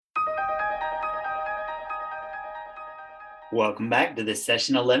Welcome back to this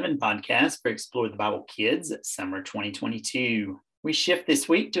Session 11 podcast for Explore the Bible Kids Summer 2022. We shift this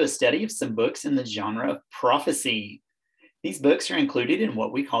week to a study of some books in the genre of prophecy. These books are included in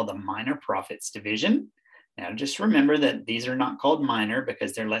what we call the Minor Prophets division. Now, just remember that these are not called minor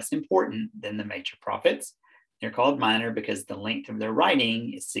because they're less important than the major prophets. They're called minor because the length of their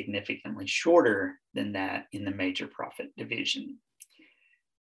writing is significantly shorter than that in the major prophet division.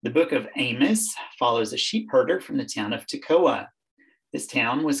 The book of Amos follows a sheep herder from the town of Tekoa. This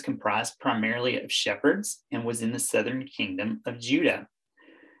town was comprised primarily of shepherds and was in the southern kingdom of Judah.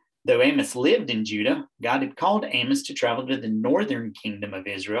 Though Amos lived in Judah, God had called Amos to travel to the northern kingdom of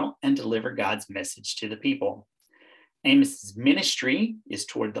Israel and deliver God's message to the people. Amos's ministry is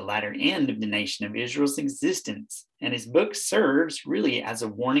toward the latter end of the nation of Israel's existence, and his book serves really as a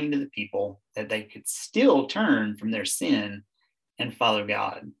warning to the people that they could still turn from their sin and follow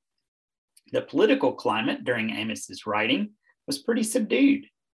God. The political climate during Amos's writing was pretty subdued.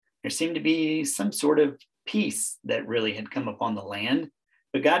 There seemed to be some sort of peace that really had come upon the land,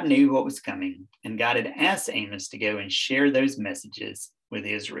 but God knew what was coming, and God had asked Amos to go and share those messages with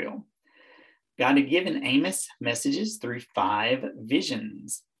Israel. God had given Amos messages through 5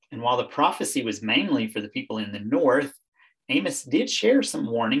 visions, and while the prophecy was mainly for the people in the north, Amos did share some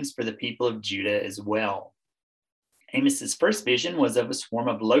warnings for the people of Judah as well. Amos's first vision was of a swarm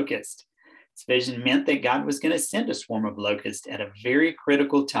of locusts. This vision meant that God was going to send a swarm of locusts at a very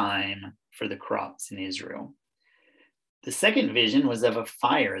critical time for the crops in Israel. The second vision was of a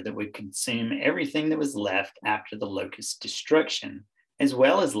fire that would consume everything that was left after the locust destruction, as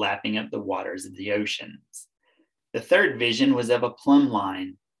well as lapping up the waters of the oceans. The third vision was of a plumb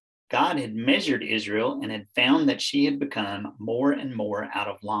line. God had measured Israel and had found that she had become more and more out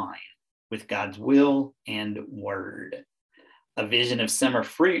of line with God's will and word. A vision of summer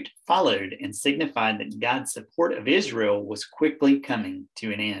fruit followed and signified that God's support of Israel was quickly coming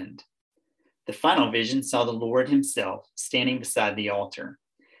to an end. The final vision saw the Lord himself standing beside the altar.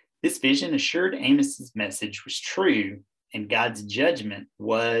 This vision assured Amos's message was true and God's judgment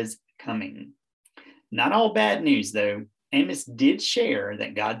was coming. Not all bad news, though. Amos did share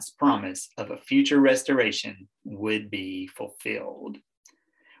that God's promise of a future restoration would be fulfilled.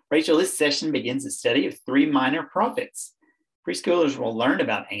 Rachel, this session begins a study of 3 minor prophets. Preschoolers will learn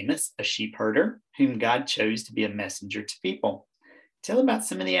about Amos, a sheep herder, whom God chose to be a messenger to people. Tell about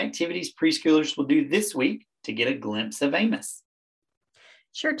some of the activities preschoolers will do this week to get a glimpse of Amos.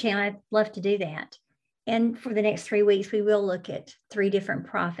 Sure, Tim, I'd love to do that. And for the next 3 weeks, we will look at 3 different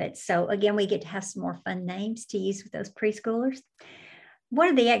prophets. So again, we get to have some more fun names to use with those preschoolers. One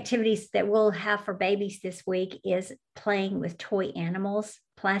of the activities that we'll have for babies this week is playing with toy animals,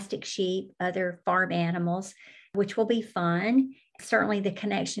 plastic sheep, other farm animals, which will be fun. Certainly the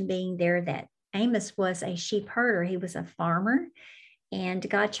connection being there that Amos was a sheep herder. He was a farmer, and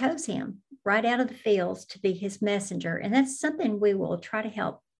God chose him right out of the fields to be his messenger. And that's something we will try to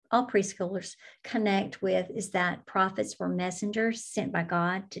help all preschoolers connect with, is that prophets were messengers sent by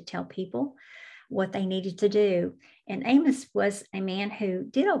God to tell people what they needed to do. And Amos was a man who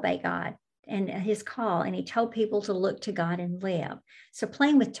did obey God and his call, and he told people to look to God and live. So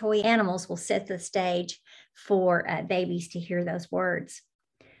playing with toy animals will set the stage for babies to hear those words.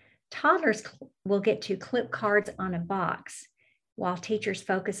 Toddlers will get to clip cards on a box, while teachers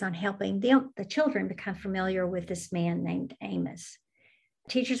focus on helping the children become familiar with this man named Amos.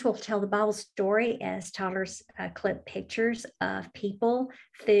 Teachers will tell the Bible story as toddlers clip pictures of people,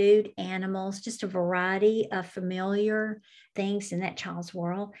 food, animals, just a variety of familiar things in that child's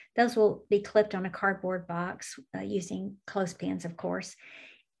world. Those will be clipped on a cardboard box using clothespins, of course.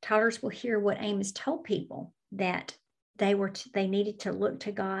 Toddlers will hear what Amos told people, that they needed to look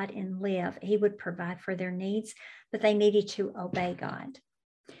to God and live. He would provide for their needs, but they needed to obey God.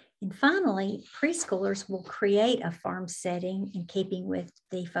 And finally, preschoolers will create a farm setting in keeping with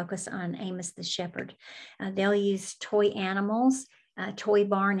the focus on Amos the shepherd. They'll use toy animals, toy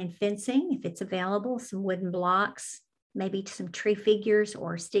barn and fencing, if it's available, some wooden blocks, maybe some tree figures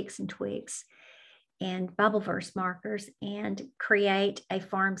or sticks and twigs, and Bible verse markers, and create a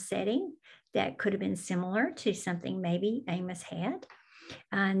farm setting that could have been similar to something maybe Amos had.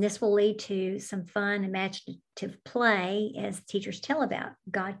 And this will lead to some fun, imaginative play as teachers tell about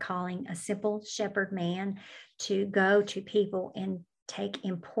God calling a simple shepherd man to go to people and take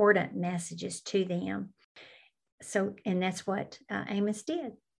important messages to them. So, and that's what Amos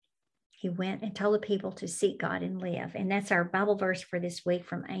did. He went and told the people to seek God and live. And that's our Bible verse for this week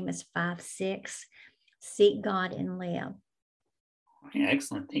from Amos 5:6. Seek God and live. Yeah,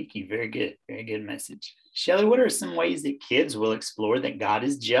 excellent. Thank you. Very good. Very good message. Shelley, what are some ways that kids will explore that God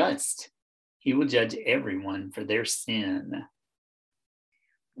is just? He will judge everyone for their sin.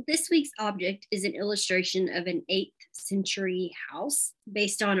 This week's object is an illustration of an 8th century house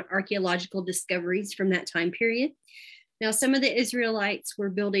based on archaeological discoveries from that time period. Now, some of the Israelites were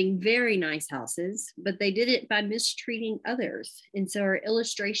building very nice houses, but they did it by mistreating others. And so our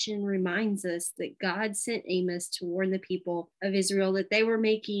illustration reminds us that God sent Amos to warn the people of Israel that they were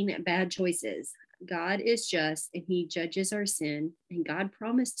making bad choices. God is just and he judges our sin, and God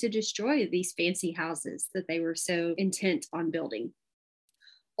promised to destroy these fancy houses that they were so intent on building.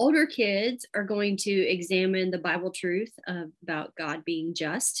 Older kids are going to examine the Bible truth about God being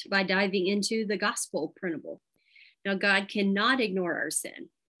just by diving into the gospel printable. Now, God cannot ignore our sin.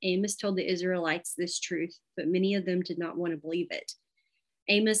 Amos told the Israelites this truth, but many of them did not want to believe it.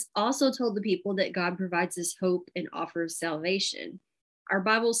 Amos also told the people that God provides us hope and offers salvation. Our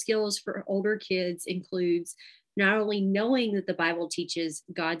Bible skills for older kids includes not only knowing that the Bible teaches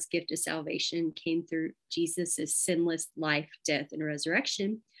God's gift of salvation came through Jesus' sinless life, death, and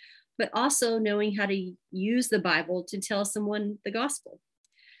resurrection, but also knowing how to use the Bible to tell someone the gospel.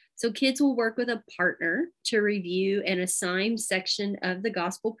 So kids will work with a partner to review an assigned section of the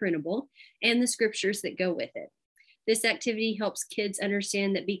gospel printable and the scriptures that go with it. This activity helps kids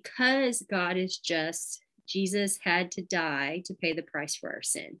understand that because God is just, Jesus had to die to pay the price for our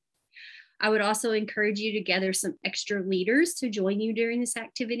sin. I would also encourage you to gather some extra leaders to join you during this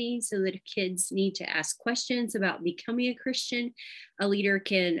activity so that if kids need to ask questions about becoming a Christian, a leader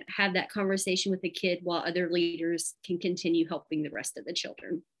can have that conversation with the kid while other leaders can continue helping the rest of the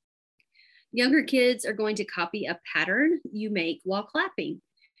children. Younger kids are going to copy a pattern you make while clapping.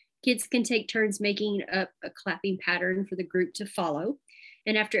 Kids can take turns making up a clapping pattern for the group to follow.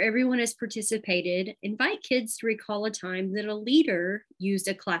 And after everyone has participated, invite kids to recall a time that a leader used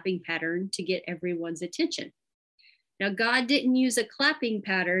a clapping pattern to get everyone's attention. Now, God didn't use a clapping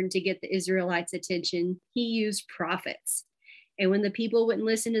pattern to get the Israelites' attention. He used prophets. And when the people wouldn't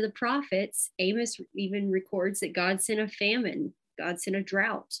listen to the prophets, Amos even records that God sent a famine, God sent a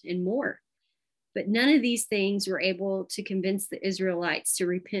drought, and more. But none of these things were able to convince the Israelites to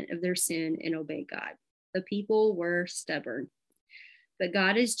repent of their sin and obey God. The people were stubborn. But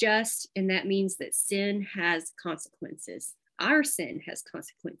God is just, and that means that sin has consequences. Our sin has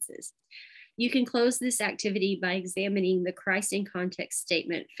consequences. You can close this activity by examining the Christ in context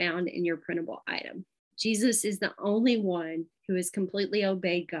statement found in your printable item. Jesus is the only one who has completely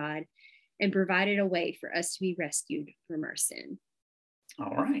obeyed God and provided a way for us to be rescued from our sin.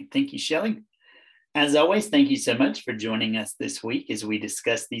 All right. Thank you, Shelley. As always, thank you so much for joining us this week as we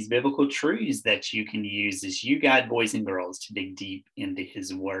discuss these biblical truths that you can use as you guide boys and girls to dig deep into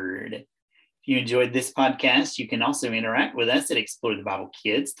his word. If you enjoyed this podcast, you can also interact with us at Explore the Bible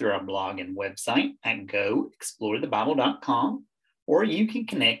Kids through our blog and website at goexplorethebible.com, or you can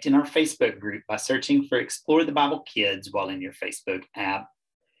connect in our Facebook group by searching for Explore the Bible Kids while in your Facebook app.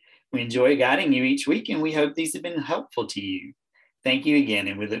 We enjoy guiding you each week, and we hope these have been helpful to you. Thank you again,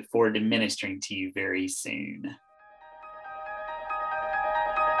 and we look forward to ministering to you very soon.